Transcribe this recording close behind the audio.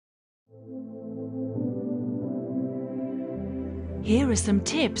Here are some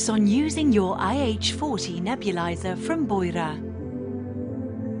tips on using your IH40 nebulizer from Beurer.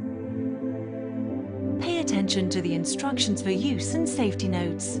 Pay attention to the instructions for use and safety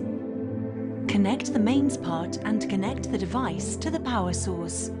notes. Connect the mains part and connect the device to the power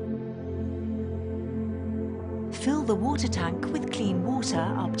source. Fill the water tank with clean water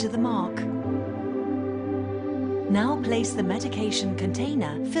up to the mark. Now place the medication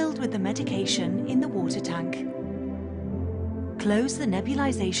container filled with the medication in the water tank. Close the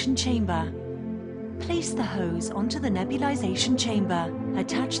nebulization chamber. Place the hose onto the nebulization chamber.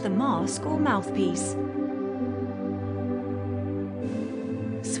 Attach the mask or mouthpiece.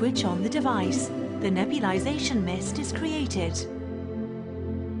 Switch on the device. The nebulization mist is created.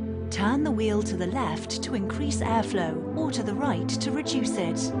 Turn the wheel to the left to increase airflow or to the right to reduce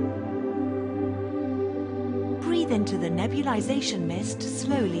it. Breathe into the nebulization mist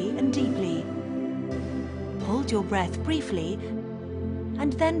slowly and deeply. Hold your breath briefly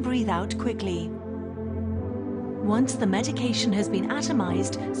and then breathe out quickly. Once the medication has been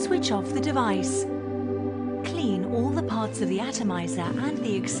atomized, switch off the device. Clean all the parts of the atomizer and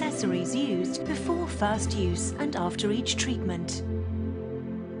the accessories used before first use and after each treatment.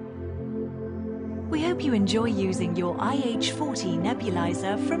 We hope you enjoy using your IH40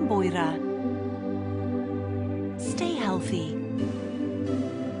 nebulizer from Beurer. Stay healthy.